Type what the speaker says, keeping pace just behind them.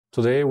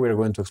Today we're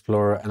going to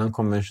explore an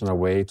unconventional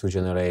way to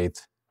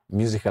generate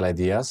musical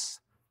ideas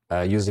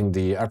using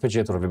the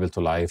Arpeggiator of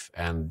Ableton Live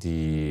and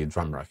the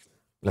Drum Rack.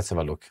 Let's have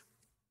a look.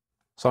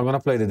 So I'm going to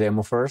play the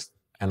demo first,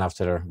 and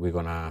after we're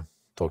going to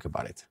talk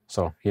about it.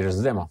 So here's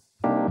the demo.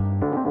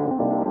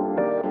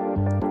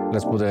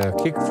 Let's put a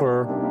kick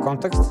for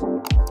context.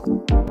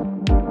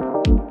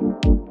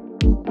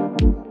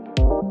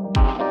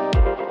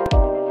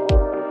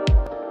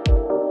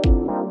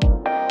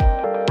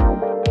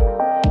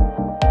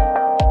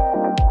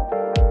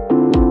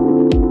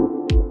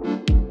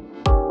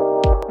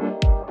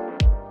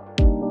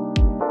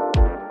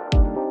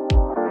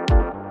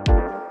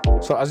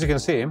 So as you can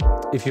see,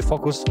 if you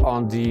focus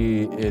on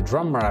the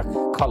drum rack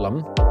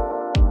column,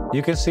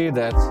 you can see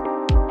that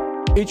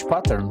each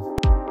pattern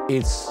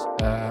is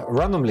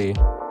randomly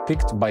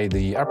picked by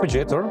the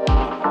arpeggiator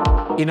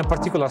in a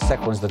particular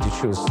sequence that you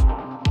choose.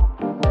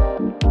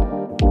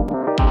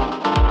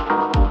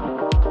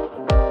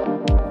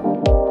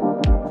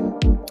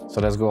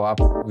 So let's go up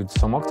with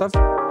some octave.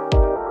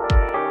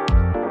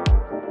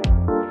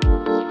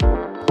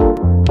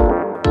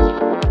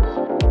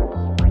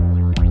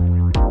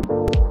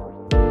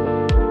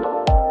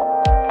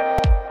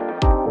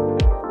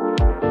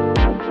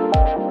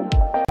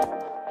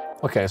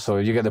 Okay, so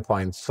you get the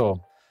point. So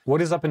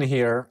what is happening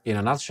here in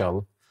a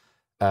nutshell,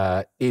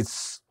 I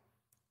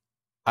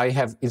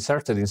have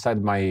inserted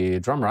inside my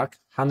drum rack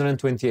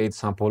 128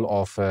 sample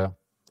of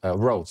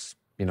Rhodes,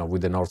 you know,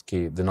 with the North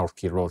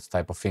key Rhodes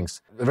type of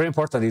things. Very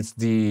important, it's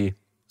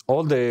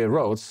all the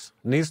Rhodes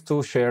needs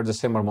to share the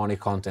same harmonic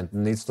content,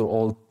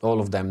 all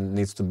of them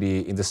needs to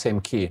be in the same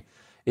key.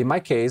 In my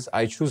case,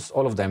 I choose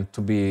all of them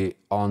to be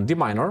on D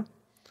minor.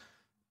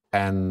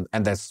 And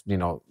that's, you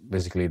know,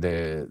 basically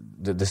the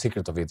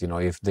secret of it. You know,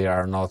 if they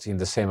are not in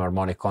the same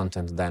harmonic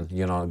content, then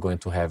you're not going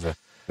to have a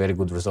very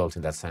good result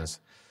in that sense.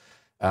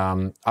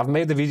 I've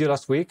made a video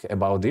last week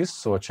about this,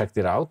 so check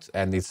it out.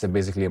 And it's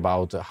basically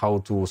about how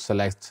to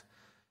select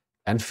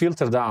and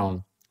filter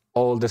down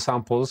all the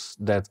samples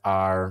that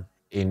are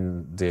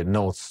in the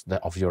notes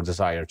of your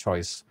desired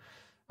choice.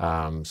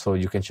 So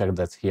you can check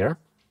that here.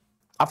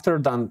 After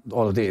done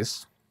all of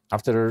this,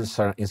 after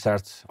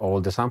insert all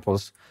the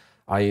samples,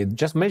 I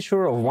just made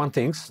sure of one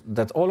thing,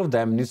 that all of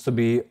them needs to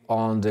be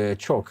on the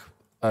choke.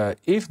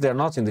 If they're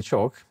not in the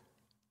choke,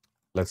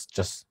 let's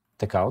just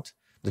take out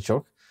the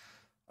choke.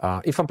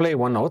 If I play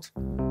one note,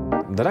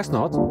 the next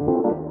note,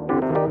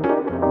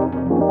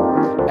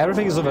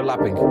 everything is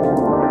overlapping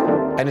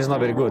and it's not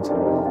very good.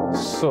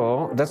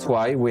 So that's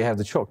why we have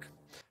the choke.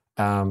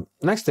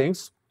 Next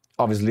things,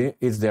 obviously,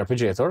 is the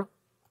arpeggiator.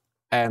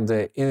 And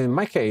in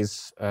my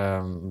case,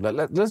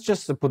 let's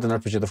just put an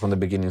arpeggiator from the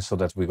beginning so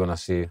that we're going to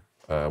see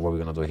what we're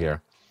going to do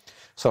here.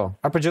 So,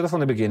 arpeggiator from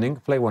the beginning,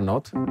 play one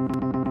note.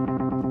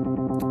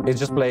 It's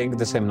just playing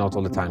the same note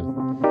all the time.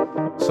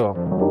 So,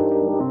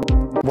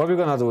 what we're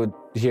going to do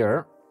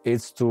here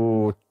is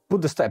to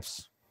put the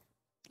steps,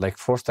 like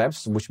 4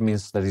 steps, which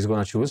means that it's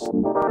going to choose.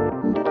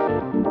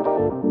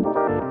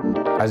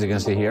 As you can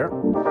see here,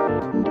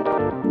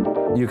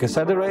 you can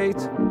set the rate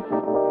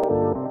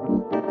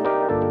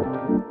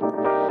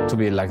to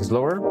be like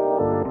slower.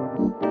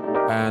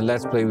 And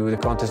let's play with the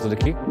context of the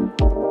kick.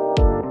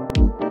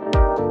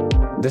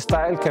 The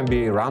style can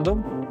be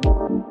random.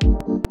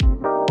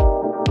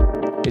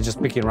 It's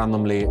just picking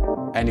randomly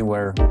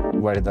anywhere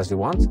where it does you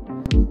want.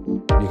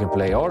 You can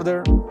play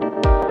order,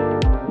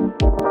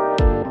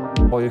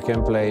 or you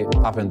can play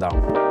up and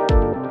down.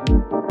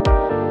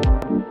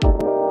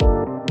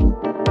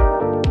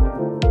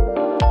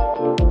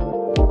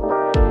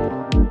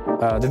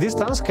 The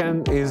distance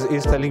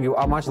is telling you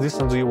how much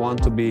distance do you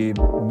want to be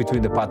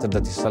between the pattern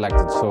that is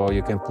selected. So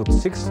you can put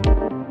 6.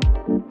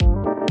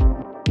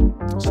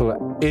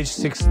 So each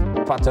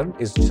 6th pattern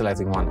is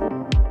selecting 1.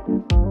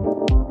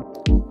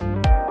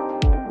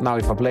 Now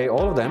if I play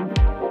all of them,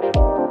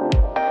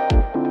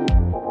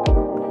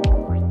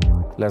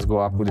 let's go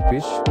up with the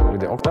pitch,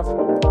 with the octave.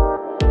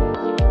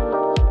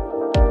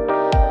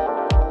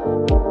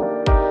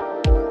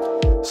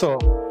 So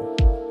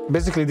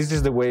basically this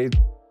is the way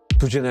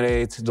to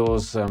generate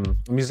those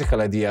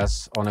musical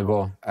ideas on a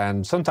go.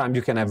 And sometimes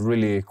you can have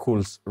really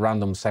cool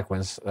random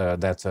sequence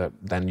that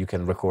then you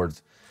can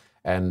record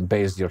and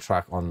base your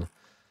track on.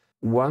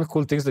 One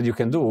cool thing that you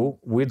can do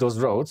with those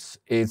Rhodes,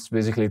 it's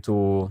basically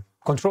to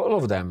control all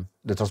of them,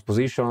 the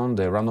transposition,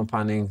 the random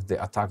panning, the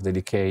attack, the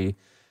decay,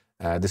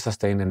 the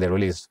sustain, and the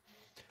release.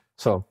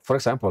 So, for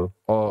example,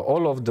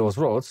 all of those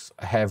Rhodes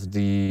have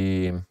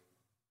the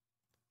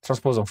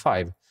transpose on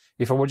 5.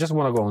 If I would just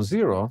want to go on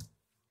 0,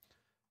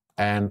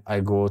 and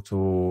I go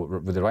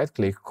with the right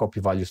click,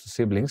 copy values to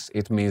siblings,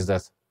 it means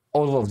that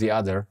all of the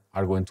other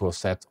are going to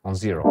offset on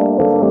 0.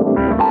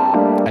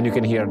 And you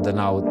can hear that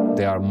now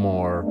they are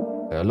more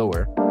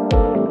lower.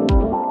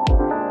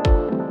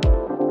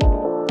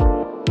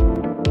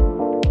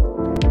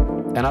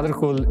 Another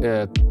cool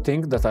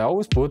thing that I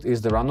always put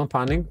is the random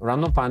panning.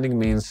 Random panning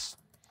means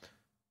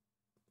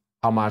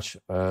how much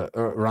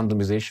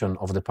randomization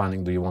of the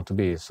panning do you want to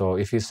be. So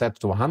if you set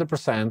to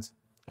 100%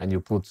 and you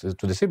put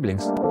to the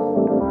siblings,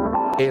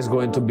 is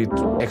going to be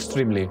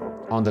extremely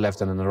on the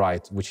left and on the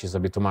right, which is a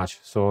bit too much.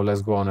 So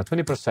let's go on a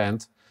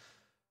 20%,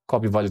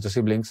 copy value to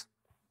siblings.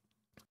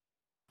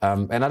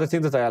 Another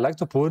thing that I like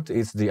to put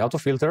is the auto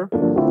filter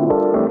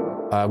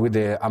with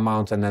the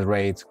amount and the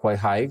rate quite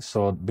high.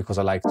 So because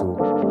I like to,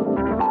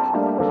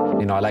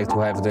 I like to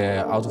have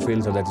the auto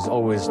filter that is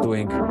always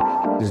doing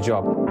this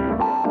job.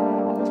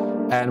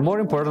 And more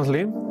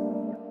importantly,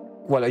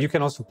 well, you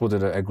can also put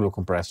a glue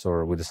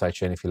compressor with a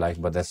sidechain if you like,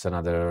 but that's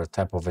another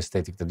type of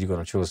aesthetic that you're going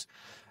to choose.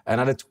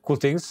 Another cool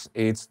things,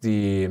 it's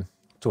to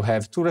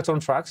have two return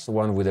tracks,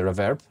 one with a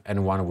reverb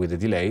and one with a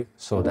delay,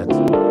 so that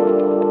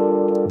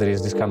there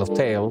is this kind of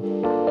tail.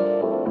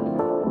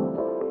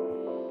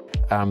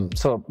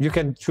 So you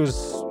can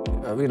choose,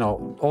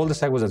 all the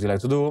segments that you like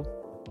to do.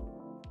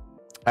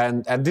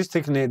 And this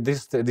technique,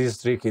 this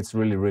trick, it's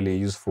really, really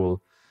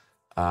useful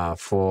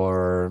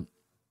for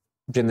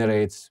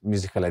generate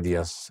musical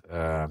ideas,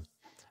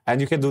 and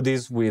you can do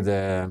this with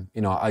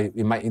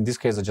in this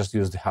case I just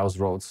use the house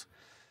roads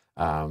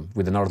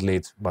with the Nord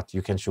lead, but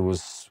you can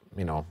choose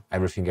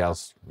everything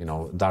else,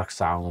 dark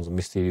sounds,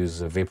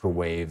 mysterious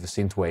vaporwave,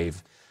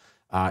 synthwave.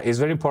 It's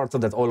very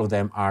important that all of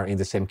them are in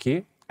the same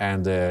key,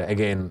 and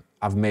again,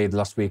 I've made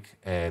last week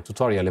a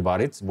tutorial about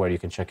it where you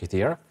can check it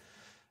here,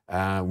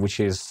 which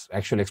is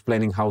actually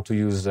explaining how to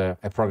use a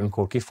program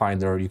called Key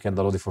Finder. You can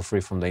download it for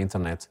free from the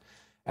internet.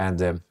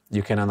 And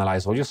you can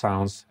analyze all your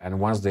sounds, and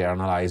once they are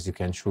analyzed, you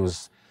can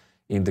choose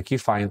in the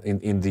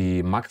in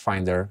the Mac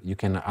Finder, you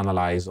can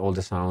analyze all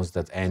the sounds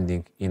that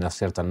ending in a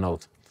certain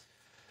note.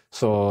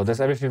 So that's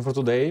everything for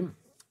today.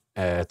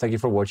 Thank you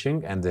for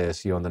watching, and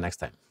see you on the next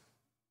time.